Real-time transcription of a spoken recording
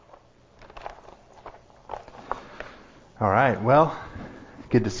All right, well,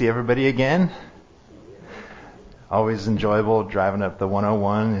 good to see everybody again. Always enjoyable driving up the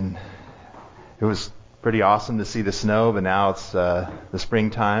 101, and it was pretty awesome to see the snow, but now it's the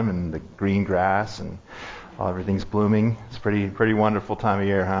springtime and the green grass and everything's blooming. It's pretty wonderful time of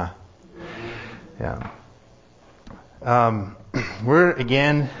year, huh? Yeah. We're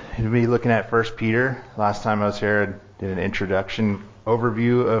again going to be looking at 1 Peter. Last time I was here, I did an introduction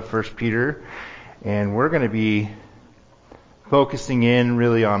overview of 1 Peter, and we're going to be focusing in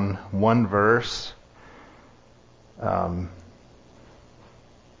really on one verse. And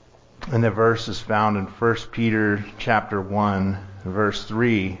the verse is found in 1 Peter chapter 1, verse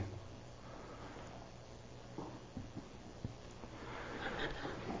 3.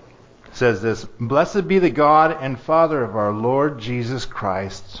 It says this: "Blessed be the God and Father of our Lord Jesus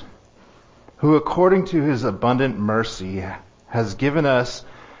Christ, who according to his abundant mercy has given us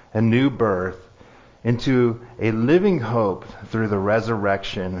a new birth into a living hope through the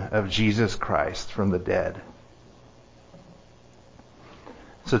resurrection of Jesus Christ from the dead."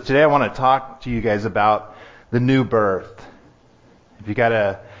 So today I want to talk to you guys about the new birth. If you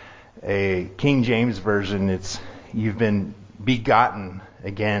got a King James version, it's "you've been begotten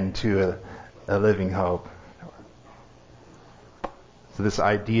again to a living hope." So this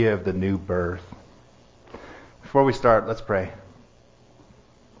idea of the new birth. Before we start, let's pray.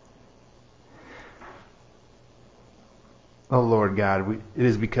 Oh Lord God, it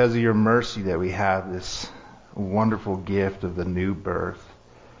is because of your mercy that we have this wonderful gift of the new birth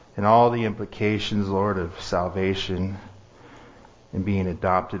and all the implications, Lord, of salvation and being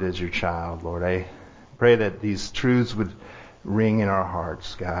adopted as your child. Lord, I pray that these truths would ring in our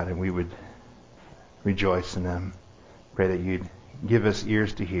hearts, God, and we would rejoice in them. Pray that you'd give us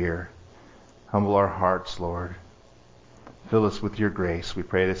ears to hear. Humble our hearts, Lord. Fill us with your grace. We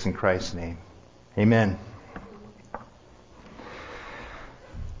pray this in Christ's name. Amen.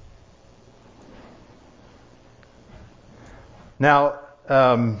 Now,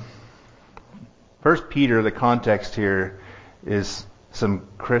 1 Peter, the context here is some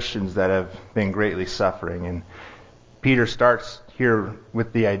Christians that have been greatly suffering. And Peter starts here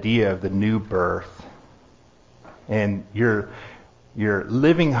with the idea of the new birth. And your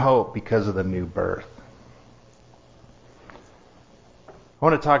living hope because of the new birth. I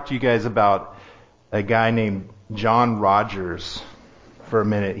want to talk to you guys about a guy named John Rogers for a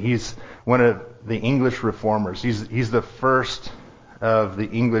minute. He's one of the English reformers. He's the first of the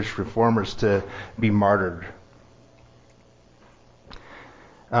English reformers to be martyred.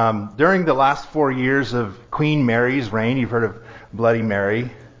 During the last 4 years of Queen Mary's reign, you've heard of Bloody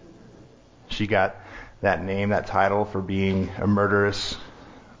Mary. She got that name, that title, for being a murderous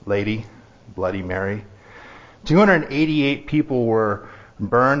lady, Bloody Mary. 288 people were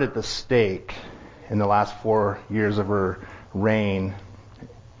burned at the stake in the last 4 years of her reign.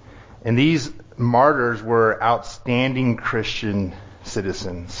 And these martyrs were outstanding Christian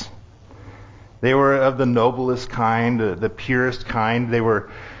citizens. They were of the noblest kind, the purest kind. They were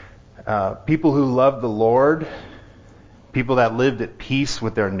people who loved the Lord, people that lived at peace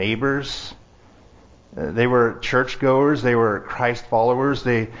with their neighbors. They were churchgoers. They were Christ followers.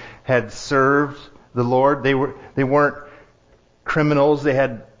 They had served the Lord. They weren't criminals. They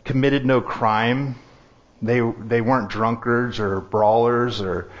had committed no crime. They weren't drunkards or brawlers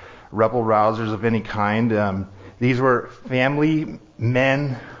or rebel rousers of any kind. These were family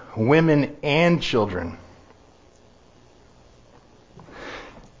men, women, and children.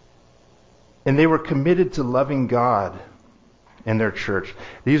 And they were committed to loving God and their church.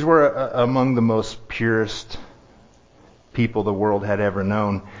 These were among the most purest people the world had ever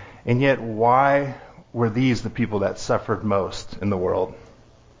known. And yet, why were these the people that suffered most in the world?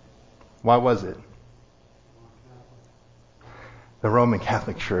 Why was it? The Roman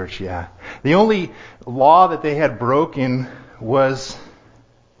Catholic Church, yeah. The only law that they had broken was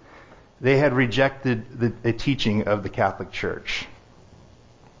they had rejected the teaching of the Catholic Church.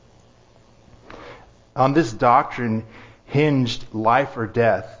 On this doctrine hinged life or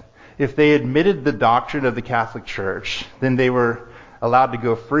death. If they admitted the doctrine of the Catholic Church, then they were allowed to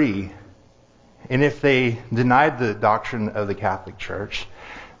go free. And if they denied the doctrine of the Catholic Church,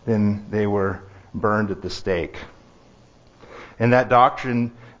 then they were burned at the stake. And that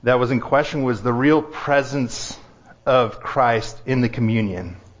doctrine that was in question was the real presence of Christ in the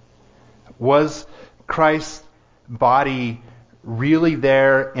communion. Was Christ's body really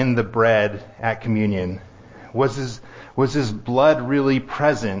there in the bread at communion? Was his blood really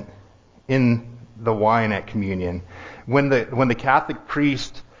present in the wine at communion? When the Catholic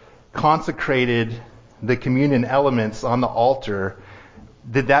priest consecrated the communion elements on the altar,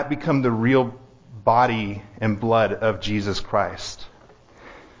 did that become the real body and blood of Jesus Christ.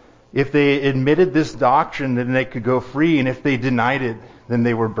 If they admitted this doctrine, then they could go free, and if they denied it, then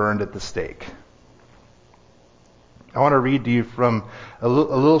they were burned at the stake. I want to read to you from a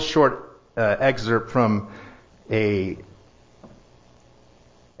little short excerpt from a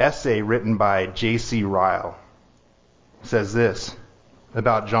essay written by J.C. Ryle. It says this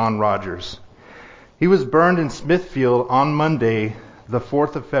about John Rogers. He was burned in Smithfield on Monday, the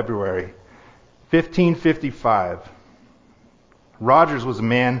 4th of February, 1555. Rogers was a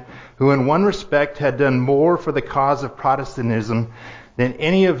man who in one respect had done more for the cause of Protestantism than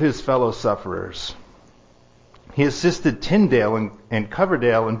any of his fellow sufferers. He assisted Tyndale and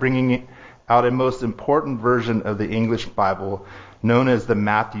Coverdale in bringing out a most important version of the English Bible known as the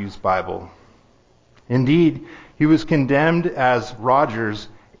Matthew's Bible. Indeed, he was condemned as Rogers,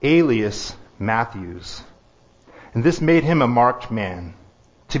 alias Matthews. And this made him a marked man,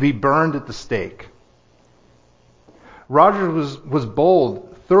 to be burned at the stake. Rogers was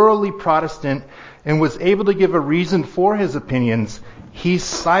bold, thoroughly Protestant, and was able to give a reason for his opinions. He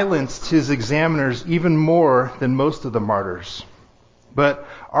silenced his examiners even more than most of the martyrs. But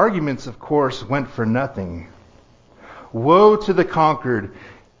arguments, of course, went for nothing. Woe to the conquered!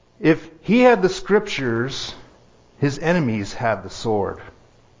 If he had the scriptures, his enemies had the sword.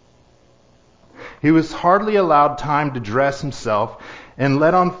 He was hardly allowed time to dress himself and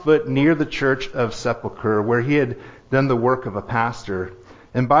led on foot near the church of Sepulchre, where he had done the work of a pastor.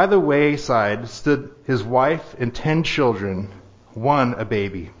 And by the wayside stood his wife and 10 children, one a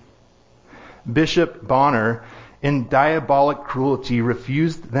baby. Bishop Bonner, in diabolic cruelty,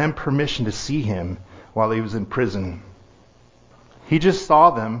 refused them permission to see him while he was in prison. He just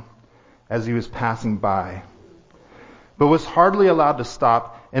saw them as he was passing by, but was hardly allowed to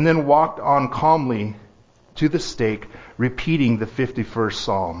stop, and then walked on calmly to the stake, repeating the 51st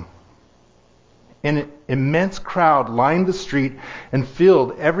Psalm. An immense crowd lined the street and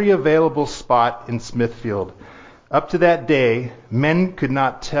filled every available spot in Smithfield. Up to that day, men could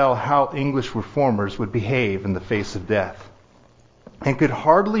not tell how English reformers would behave in the face of death, and could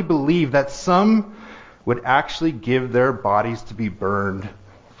hardly believe that some would actually give their bodies to be burned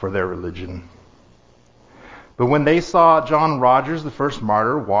for their religion. But when they saw John Rogers, the first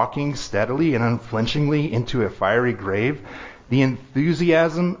martyr, walking steadily and unflinchingly into a fiery grave, the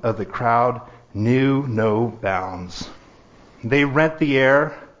enthusiasm of the crowd knew no bounds. They rent the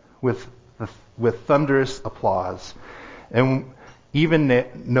air with thunderous applause. And even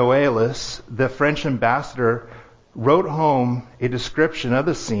Noailles, the French ambassador, wrote home a description of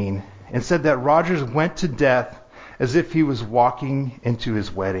the scene and said that Rogers went to death as if he was walking into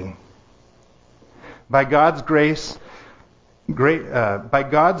his wedding. By God's great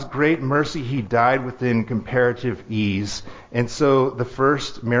mercy, he died within comparative ease, and so the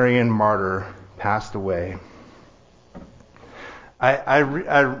first Marian martyr passed away. I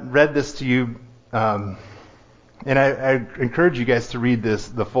read this to you, and I encourage you guys to read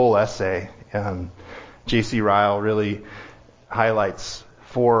the full essay. J.C. Ryle really highlights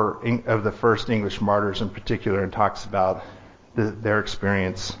 4 of the first English martyrs in particular and talks about their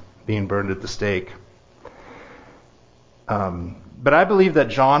experience being burned at the stake. But I believe that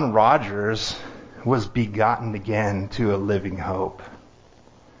John Rogers was begotten again to a living hope.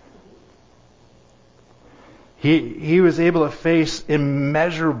 He was able to face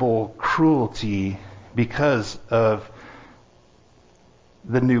immeasurable cruelty because of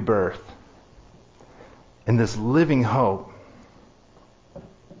the new birth and this living hope.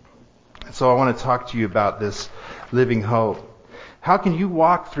 So I want to talk to you about this living hope. How can you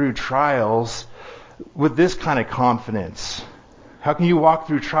walk through trials with this kind of confidence? How can you walk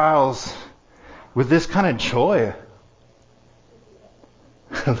through trials with this kind of joy?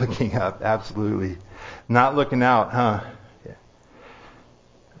 Looking up, absolutely. Not looking out, huh? Yeah.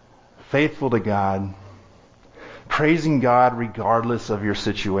 Faithful to God. Praising God regardless of your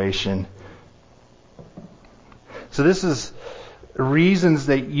situation. So this is reasons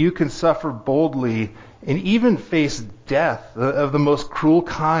that you can suffer boldly and even face death of the most cruel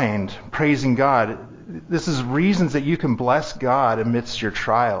kind, praising God. This is reasons that you can bless God amidst your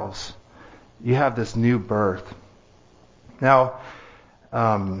trials. You have this new birth. Now,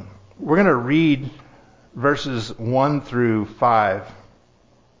 we're going to read verses 1 through 5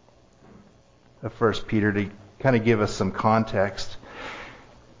 of 1 Peter to kind of give us some context.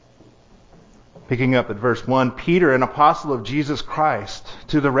 Picking up at verse 1, Peter, an apostle of Jesus Christ,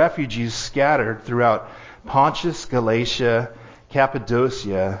 to the refugees scattered throughout Pontus, Galatia,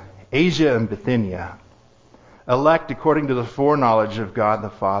 Cappadocia, Asia, and Bithynia, elect according to the foreknowledge of God the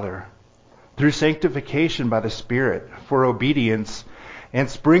Father, through sanctification by the Spirit, for obedience and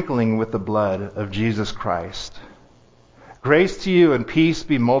sprinkling with the blood of Jesus Christ. Grace to you and peace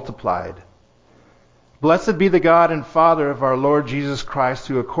be multiplied. Blessed be the God and Father of our Lord Jesus Christ,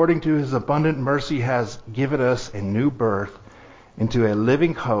 who according to his abundant mercy has given us a new birth into a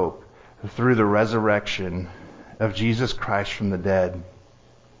living hope through the resurrection of Jesus Christ from the dead,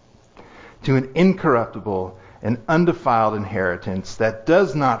 to an incorruptible and undefiled inheritance that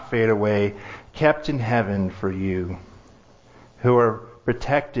does not fade away, kept in heaven for you, who are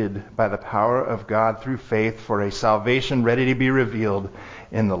protected by the power of God through faith for a salvation ready to be revealed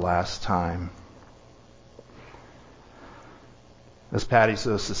in the last time. As Patty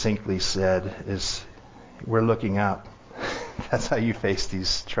so succinctly said, is we're looking up. That's how you face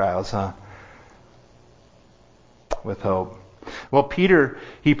these trials, huh? With hope. Well, Peter,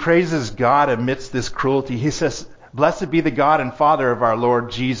 he praises God amidst this cruelty. He says, "Blessed be the God and Father of our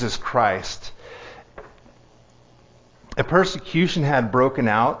Lord Jesus Christ." A persecution had broken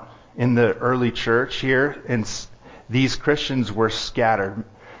out in the early church here, and these Christians were scattered.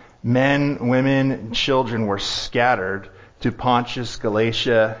 Men, women, and children were scattered to Pontus,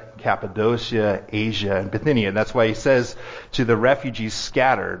 Galatia, Cappadocia, Asia, and Bithynia. That's why he says to the refugees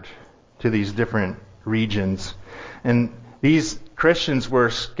scattered to these different regions. And these Christians were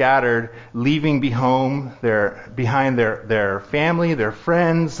scattered, leaving behind their family, their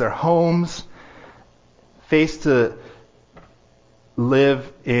friends, their homes, faced to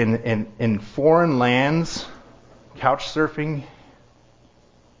live in foreign lands, couch surfing,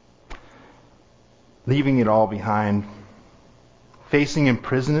 leaving it all behind, facing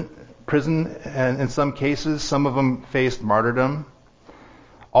prison, and in some cases, some of them faced martyrdom.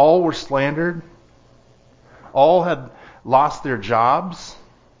 All were slandered. All had lost their jobs,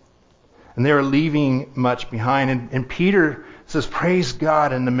 and they were leaving much behind. And Peter says, praise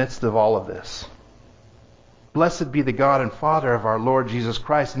God in the midst of all of this. Blessed be the God and Father of our Lord Jesus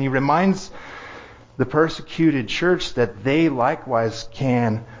Christ. And he reminds the persecuted church that they likewise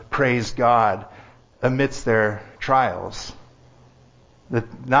can praise God amidst their trials.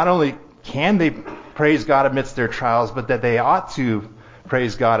 That not only can they praise God amidst their trials, but that they ought to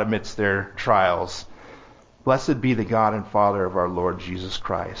praise God amidst their trials. Blessed be the God and Father of our Lord Jesus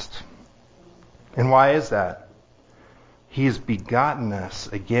Christ. And why is that? He has begotten us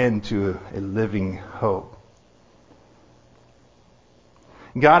again to a living hope.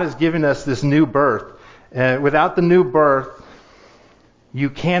 God has given us this new birth. Without the new birth, you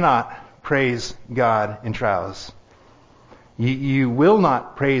cannot praise God in trials. You will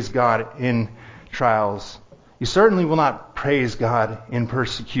not praise God in trials. You certainly will not praise God in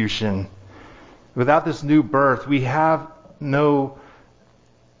persecution. Without this new birth, we have no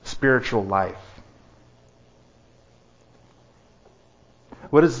spiritual life.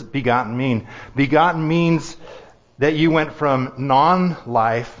 What does begotten mean? Begotten means that you went from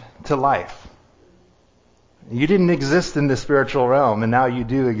non-life to life. You didn't exist in the spiritual realm, and now you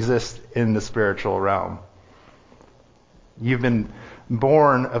do exist in the spiritual realm. You've been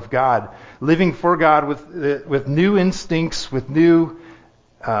born of God, living for God with new instincts, with new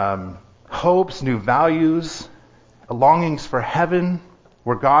hopes, new values, longings for heaven,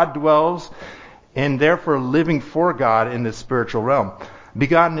 where God dwells, and therefore living for God in the spiritual realm.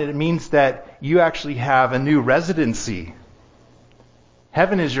 Begotten, it means that you actually have a new residency.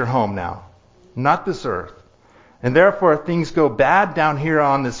 Heaven is your home now, not this earth. And therefore, if things go bad down here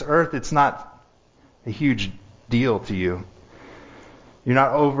on this earth, it's not a huge deal to you. You're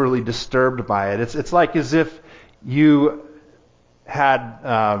not overly disturbed by it. It's like as if you had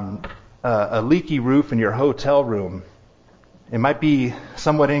a leaky roof in your hotel room. It might be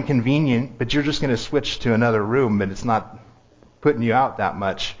somewhat inconvenient, but you're just going to switch to another room, and it's not putting you out that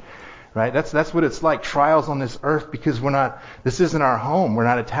much, right? That's what it's like. Trials on this earth, because this isn't our home. We're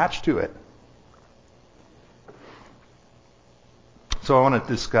not attached to it. So I want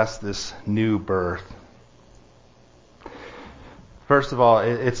to discuss this new birth. First of all,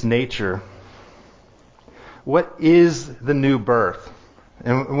 it's nature. What is the new birth?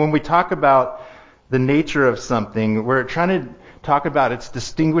 And when we talk about the nature of something, we're trying to talk about its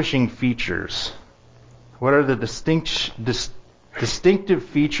distinguishing features. What are the distinctive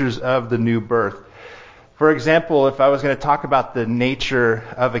features of the new birth? For example, if I was going to talk about the nature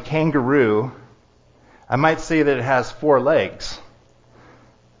of a kangaroo, I might say that it has 4 legs.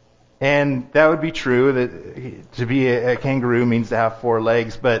 And that would be true, that to be a kangaroo means to have 4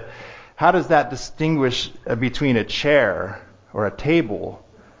 legs, but how does that distinguish between a chair or a table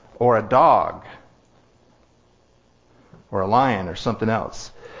or a dog or a lion or something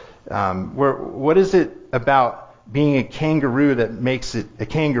else? What is it about being a kangaroo that makes it a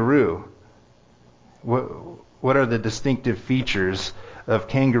kangaroo? What are the distinctive features of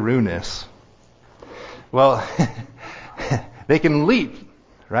kangaroo-ness? Well, they can leap,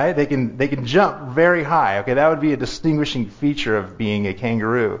 right? They can jump very high. Okay, that would be a distinguishing feature of being a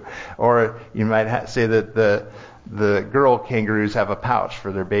kangaroo. Or you might say that the girl kangaroos have a pouch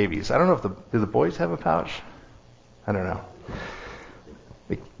for their babies. I don't know if do the boys have a pouch? I don't know.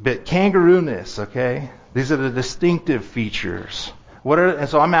 But kangaroo-ness, okay? These are the distinctive features. And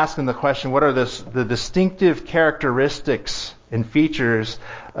so I'm asking the question, what are the distinctive characteristics and features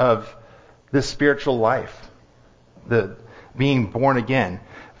of this spiritual life, the being born again?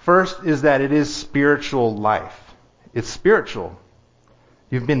 First is that it is spiritual life. It's spiritual.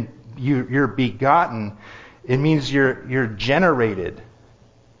 You're begotten. It means you're generated.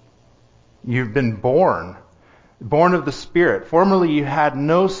 You've been born of the Spirit. Formerly you had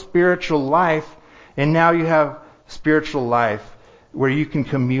no spiritual life, and now you have spiritual life where you can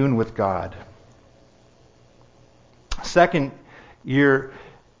commune with God. Second, you're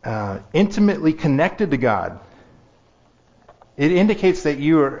intimately connected to God. It indicates that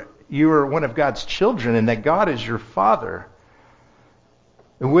you are one of God's children and that God is your Father.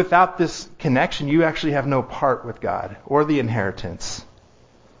 And without this connection, you actually have no part with God or the inheritance.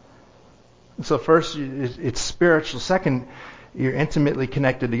 So first, it's spiritual. Second, you're intimately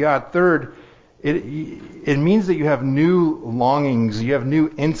connected to God. Third, it means that you have new longings, you have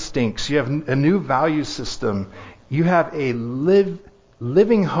new instincts, you have a new value system. You have a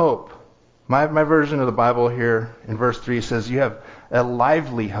living hope. My version of the Bible here in verse 3 says you have a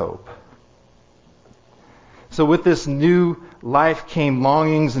lively hope. So with this new life came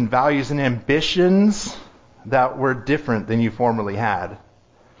longings and values and ambitions that were different than you formerly had.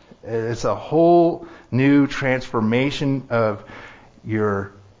 It's a whole new transformation of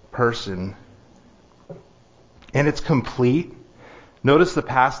your person. And it's complete. Notice the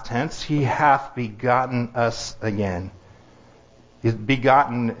past tense. He hath begotten us again. Is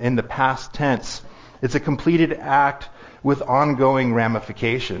begotten in the past tense. It's a completed act with ongoing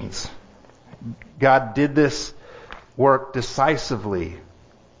ramifications. God did this work decisively,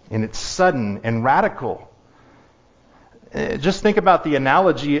 and it's sudden and radical. Just think about the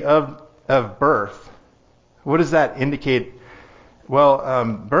analogy of birth. What does that indicate? Well,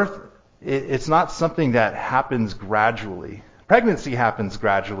 birth, it's not something that happens gradually. Pregnancy happens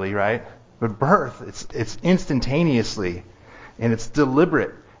gradually, right? But birth, it's instantaneously. And it's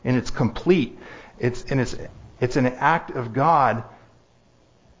deliberate, and it's complete. It's an act of God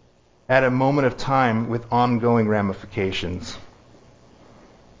at a moment of time with ongoing ramifications.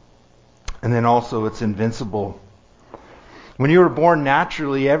 And then also it's invincible. When you were born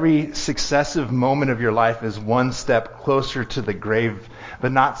naturally, every successive moment of your life is one step closer to the grave,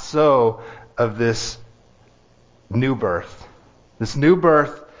 but not so of this new birth. This new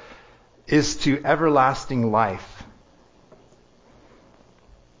birth is to everlasting life.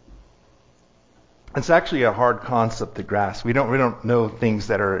 It's actually a hard concept to grasp. We don't know things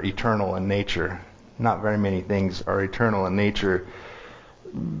that are eternal in nature. Not very many things are eternal in nature.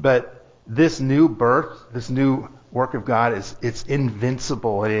 But this new birth, this new work of God it's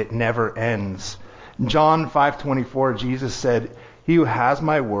invincible and it never ends. In John 5:24, Jesus said, "He who has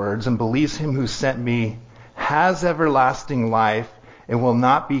my words and believes him who sent me has everlasting life and will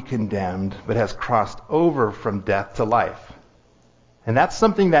not be condemned, but has crossed over from death to life." And that's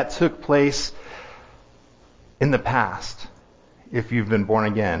something that took place in the past, if you've been born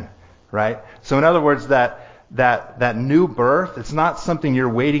again, right? So in other words, that new birth, it's not something you're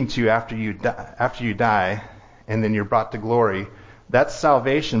waiting to after you die, and then you're brought to glory. That's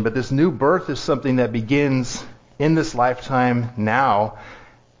salvation. But this new birth is something that begins in this lifetime now.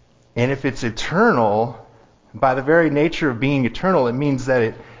 And if it's eternal, by the very nature of being eternal, it means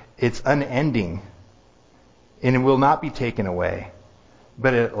that it's unending, and it will not be taken away,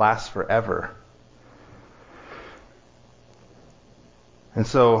 but it lasts forever. And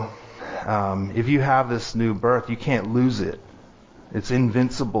so, if you have this new birth, you can't lose it. It's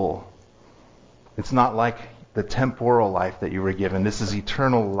invincible. It's not like the temporal life that you were given. This is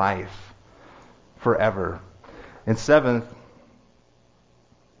eternal life forever. And seventh,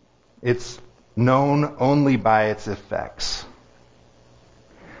 it's known only by its effects.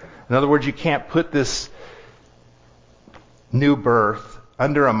 In other words, you can't put this new birth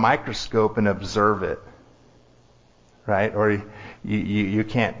under a microscope and observe it, right? Or you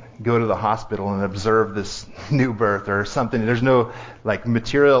can't go to the hospital and observe this new birth or something. There's no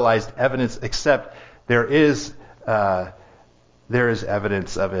materialized evidence, except there is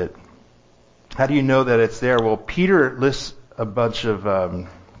evidence of it. How do you know that it's there? Well, Peter lists a bunch of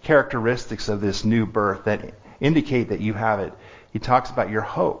characteristics of this new birth that indicate that you have it. He talks about your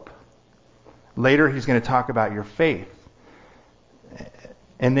hope. Later, he's going to talk about your faith.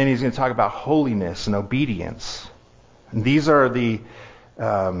 And then he's going to talk about holiness and obedience. And these are the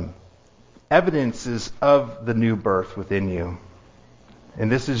evidences of the new birth within you.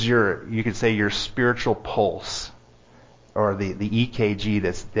 And this is you could say, your spiritual pulse, or the EKG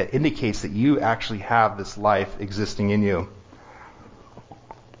that indicates that you actually have this life existing in you.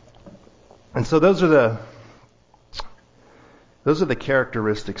 And so those are the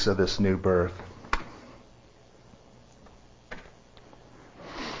characteristics of this new birth.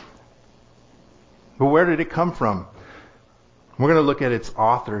 But where did it come from? We're going to look at its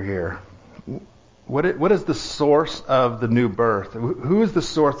author here. What is the source of the new birth? Who is the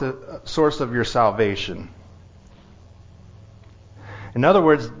source of your salvation? In other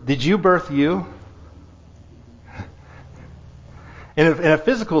words, did you birth you? In a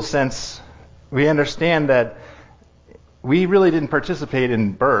physical sense, we understand that we really didn't participate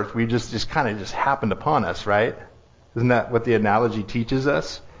in birth. We just kind of happened upon us, right? Isn't that what the analogy teaches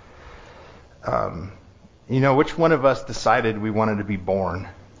us? Which one of us decided we wanted to be born?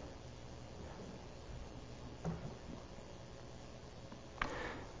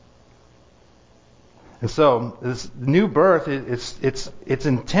 And so this new birth, it's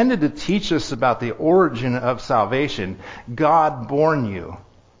intended to teach us about the origin of salvation. God born you.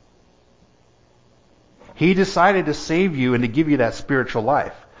 He decided to save you and to give you that spiritual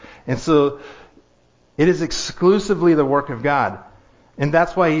life. And so it is exclusively the work of God. And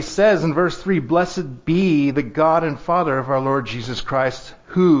that's why he says in verse 3, "Blessed be the God and Father of our Lord Jesus Christ,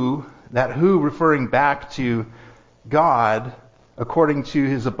 who," referring back to God, "according to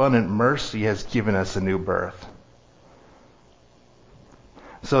his abundant mercy has given us a new birth."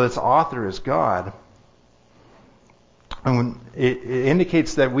 So its author is God. And it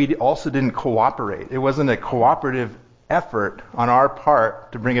indicates that we also didn't cooperate. It wasn't a cooperative effort on our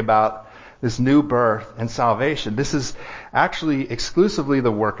part to bring about this new birth and salvation. This is actually exclusively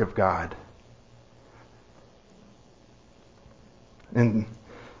the work of God. And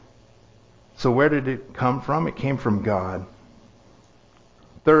so where did it come from? It came from God.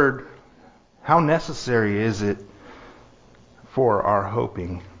 Third, how necessary is it for our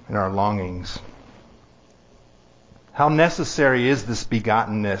hoping and our longings? How necessary is this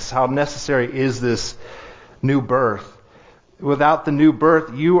begottenness? How necessary is this new birth? Without the new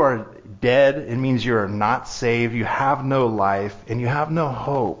birth, you are dead. It means you are not saved. You have no life, and you have no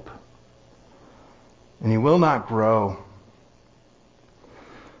hope. And you will not grow.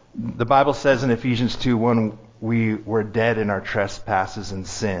 The Bible says in Ephesians 2:1, we were dead in our trespasses and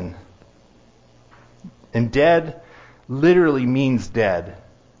sin. And dead literally means dead.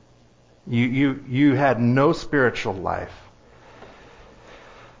 You had no spiritual life.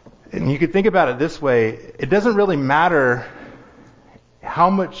 And you could think about it this way: it doesn't really matter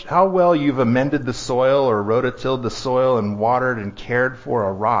how well you've amended the soil or rototilled the soil and watered and cared for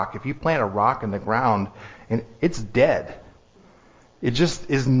a rock. If you plant a rock in the ground and it's dead, it just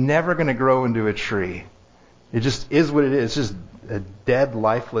is never going to grow into a tree. It just is what it is. It's just a dead,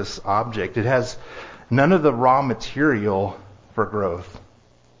 lifeless object. It has none of the raw material for growth.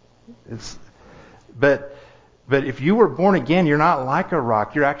 But if you were born again, you're not like a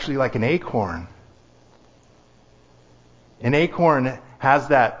rock. You're actually like an acorn. An acorn has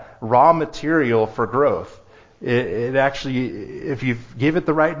that raw material for growth. It actually, if you give it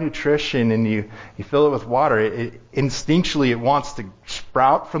the right nutrition and you fill it with water, instinctually it wants to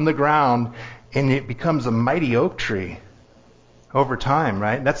sprout from the ground, and it becomes a mighty oak tree over time,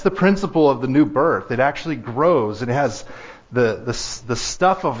 right? That's the principle of the new birth. It actually grows. It has the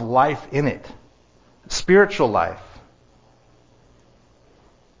stuff of life in it, spiritual life.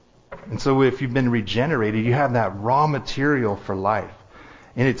 And so if you've been regenerated, you have that raw material for life.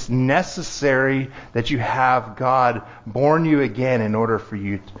 And it's necessary that you have God born you again in order for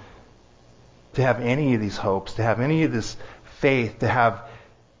you to have any of these hopes, to have any of this faith, to have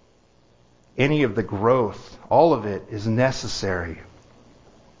any of the growth. All of it is necessary.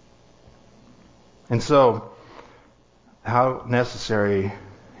 And so, how necessary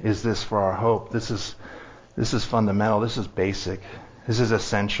is this for our hope? This is fundamental. This is basic. This is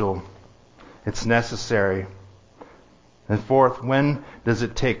essential. It's necessary. And fourth, when does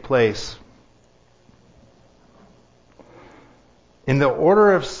it take place? In the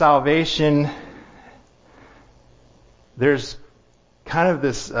order of salvation, there's kind of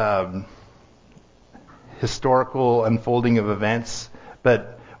this historical unfolding of events.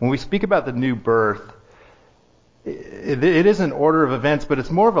 But when we speak about the new birth, it is an order of events, but it's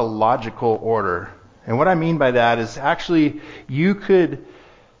more of a logical order. And what I mean by that is actually you could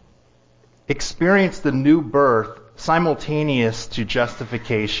experience the new birth simultaneous to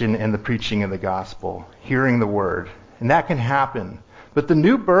justification and the preaching of the gospel, hearing the word. And that can happen. But the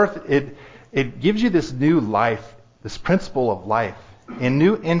new birth, it gives you this new life, this principle of life, and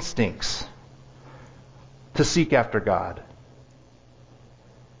new instincts to seek after God.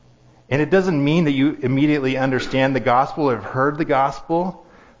 And it doesn't mean that you immediately understand the gospel or have heard the gospel,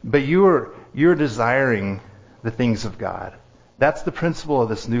 but you're desiring the things of God. That's the principle of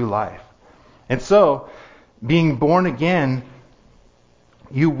this new life. And so, being born again,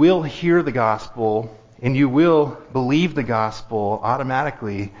 you will hear the gospel and you will believe the gospel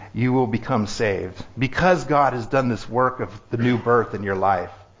automatically. You will become saved because God has done this work of the new birth in your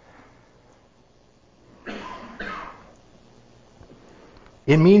life.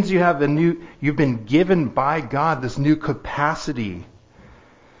 It means you've been given by God this new capacity.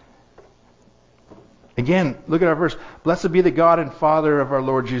 Again, look at our verse. Blessed be the God and Father of our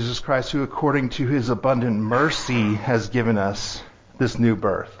Lord Jesus Christ, who according to his abundant mercy has given us this new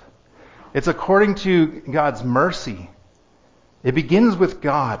birth. It's according to God's mercy. It begins with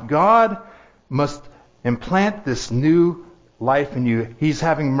God. God must implant this new life in you. He's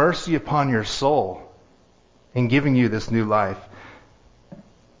having mercy upon your soul and giving you this new life.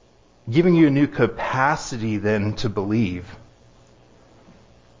 Giving you a new capacity then to believe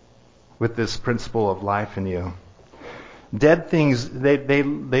with this principle of life in you. Dead things, they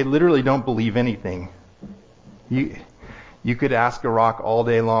literally don't believe anything. You could ask a rock all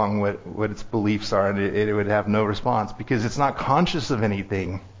day long what its beliefs are, and it would have no response because it's not conscious of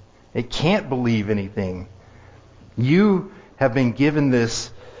anything. It can't believe anything. You have been given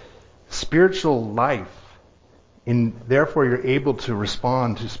this spiritual life, and therefore you're able to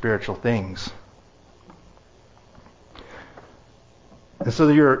respond to spiritual things. And so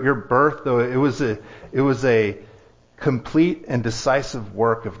your birth, though, it was a complete and decisive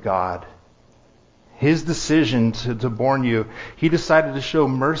work of God. His decision to born you, he decided to show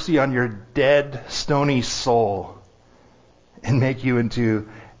mercy on your dead, stony soul and make you into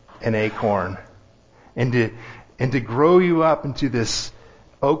an acorn and to grow you up into this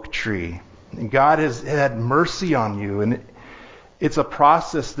oak tree. And God has had mercy on you, and it's a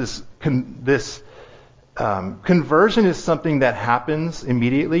process. This conversion is something that happens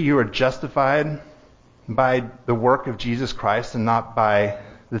immediately. You are justified by the work of Jesus Christ and not by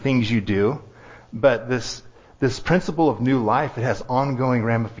the things you do. But this principle of new life, it has ongoing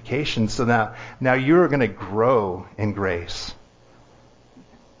ramifications. So now you're going to grow in grace.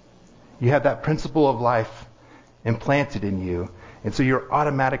 You have that principle of life implanted in you. And so you're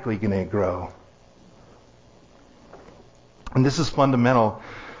automatically going to grow. And this is fundamental.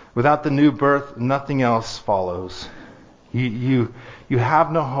 Without the new birth, nothing else follows. You have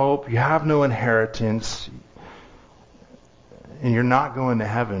no hope. You have no inheritance. And you're not going to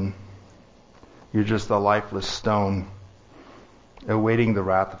heaven. You're just a lifeless stone awaiting the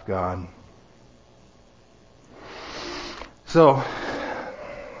wrath of God. So,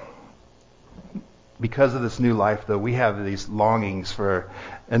 because of this new life, though, we have these longings for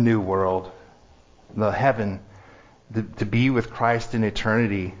a new world, the heaven, to be with Christ in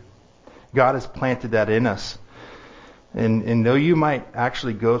eternity. God has planted that in us. And though you might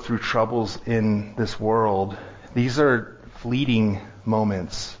actually go through troubles in this world, these are fleeting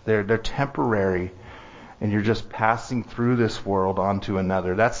moments. They're temporary, and you're just passing through this world onto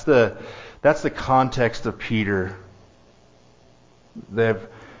another. That's the context of Peter.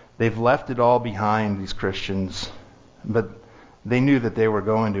 They've left it all behind, these Christians, but they knew that they were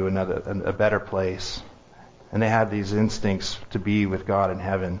going to a better place, and they had these instincts to be with God in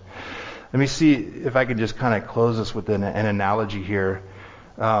heaven. Let me see if I can just kind of close this with an analogy here.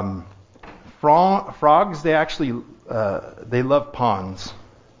 Frogs, they actually they love ponds.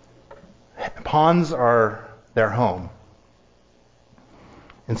 Ponds are their home.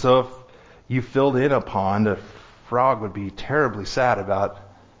 And so if you filled in a pond, a frog would be terribly sad about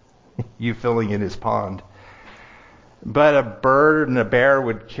you filling in his pond. But a bird and a bear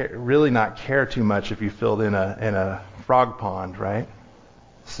would really not care too much if you filled in a frog pond, right?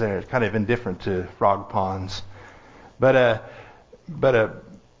 So they're kind of indifferent to frog ponds. But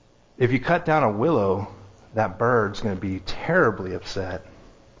if you cut down a willow, that bird's going to be terribly upset.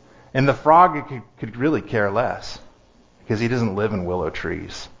 And the frog could really care less because he doesn't live in willow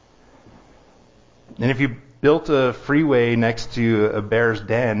trees. And if you built a freeway next to a bear's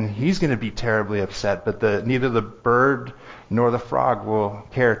den, he's going to be terribly upset. But neither the bird nor the frog will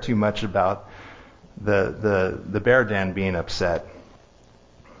care too much about the bear den being upset.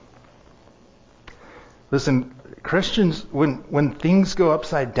 Listen, Christians, when things go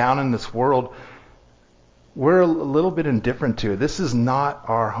upside down in this world, we're a little bit indifferent to it. This is not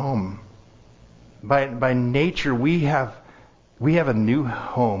our home. By nature, we have we have a new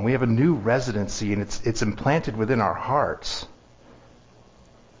home. We have a new residency, and it's implanted within our hearts.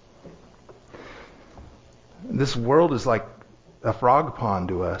 This world is like a frog pond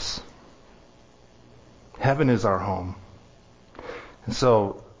to us. Heaven is our home. And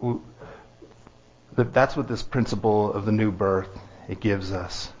so that's what this principle of the new birth, it gives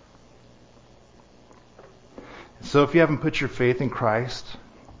us. So if you haven't put your faith in Christ,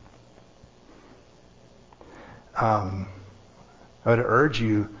 I would urge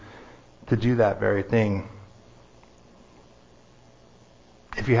you to do that very thing.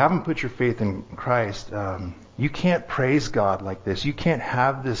 If you haven't put your faith in Christ, you can't praise God like this. You can't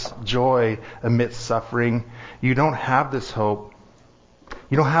have this joy amidst suffering. You don't have this hope.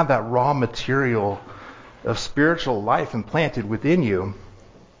 You don't have that raw material of spiritual life implanted within you.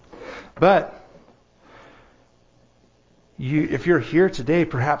 But if you're here today,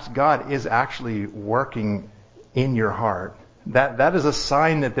 perhaps God is actually working in your heart. That is a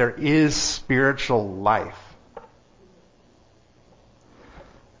sign that there is spiritual life.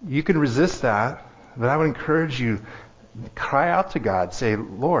 You can resist that, but I would encourage you, cry out to God. Say,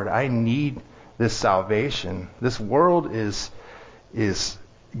 Lord, I need this salvation. This world is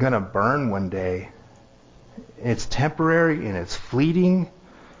going to burn one day. It's temporary and it's fleeting.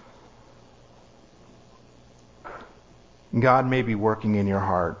 God may be working in your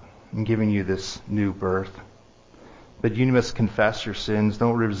heart and giving you this new birth. But you must confess your sins.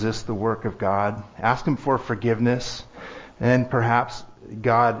 Don't resist the work of God. Ask Him for forgiveness. And perhaps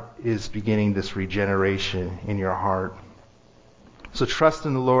God is beginning this regeneration in your heart. So trust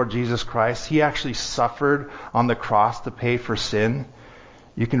in the Lord Jesus Christ. He actually suffered on the cross to pay for sin.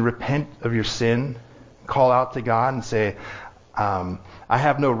 You can repent of your sin, call out to God and say, I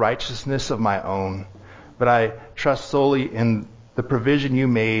have no righteousness of my own, but I trust solely in the provision you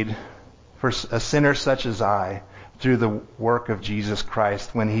made for a sinner such as I through the work of Jesus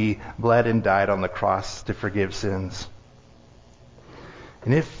Christ when He bled and died on the cross to forgive sins.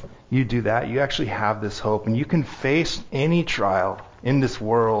 And if you do that, you actually have this hope, and you can face any trial in this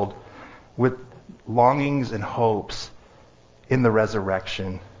world with longings and hopes in the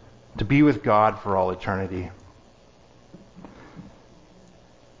resurrection to be with God for all eternity.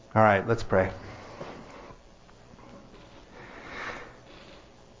 All right, let's pray.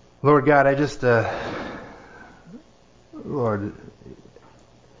 Lord God, Lord,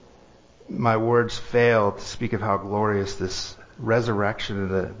 my words fail to speak of how glorious this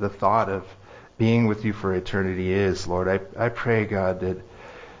resurrection and the thought of being with you for eternity is, Lord. I pray, God, that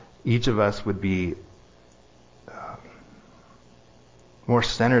each of us would be more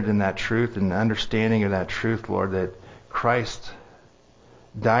centered in that truth and understanding of that truth, Lord, that Christ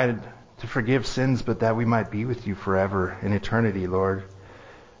died to forgive sins, but that we might be with you forever in eternity, Lord.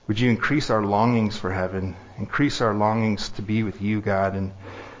 Would you increase our longings for heaven, increase our longings to be with you, God, and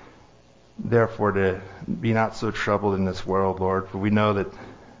therefore to be not so troubled in this world, Lord, for we know that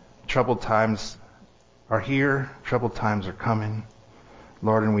troubled times are here, troubled times are coming,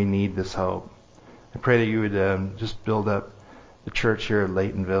 Lord, and we need this hope. I pray that you would just build up the church here at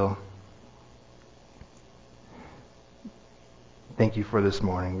Laytonville. Thank you for this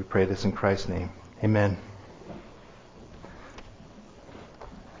morning. We pray this in Christ's name. Amen.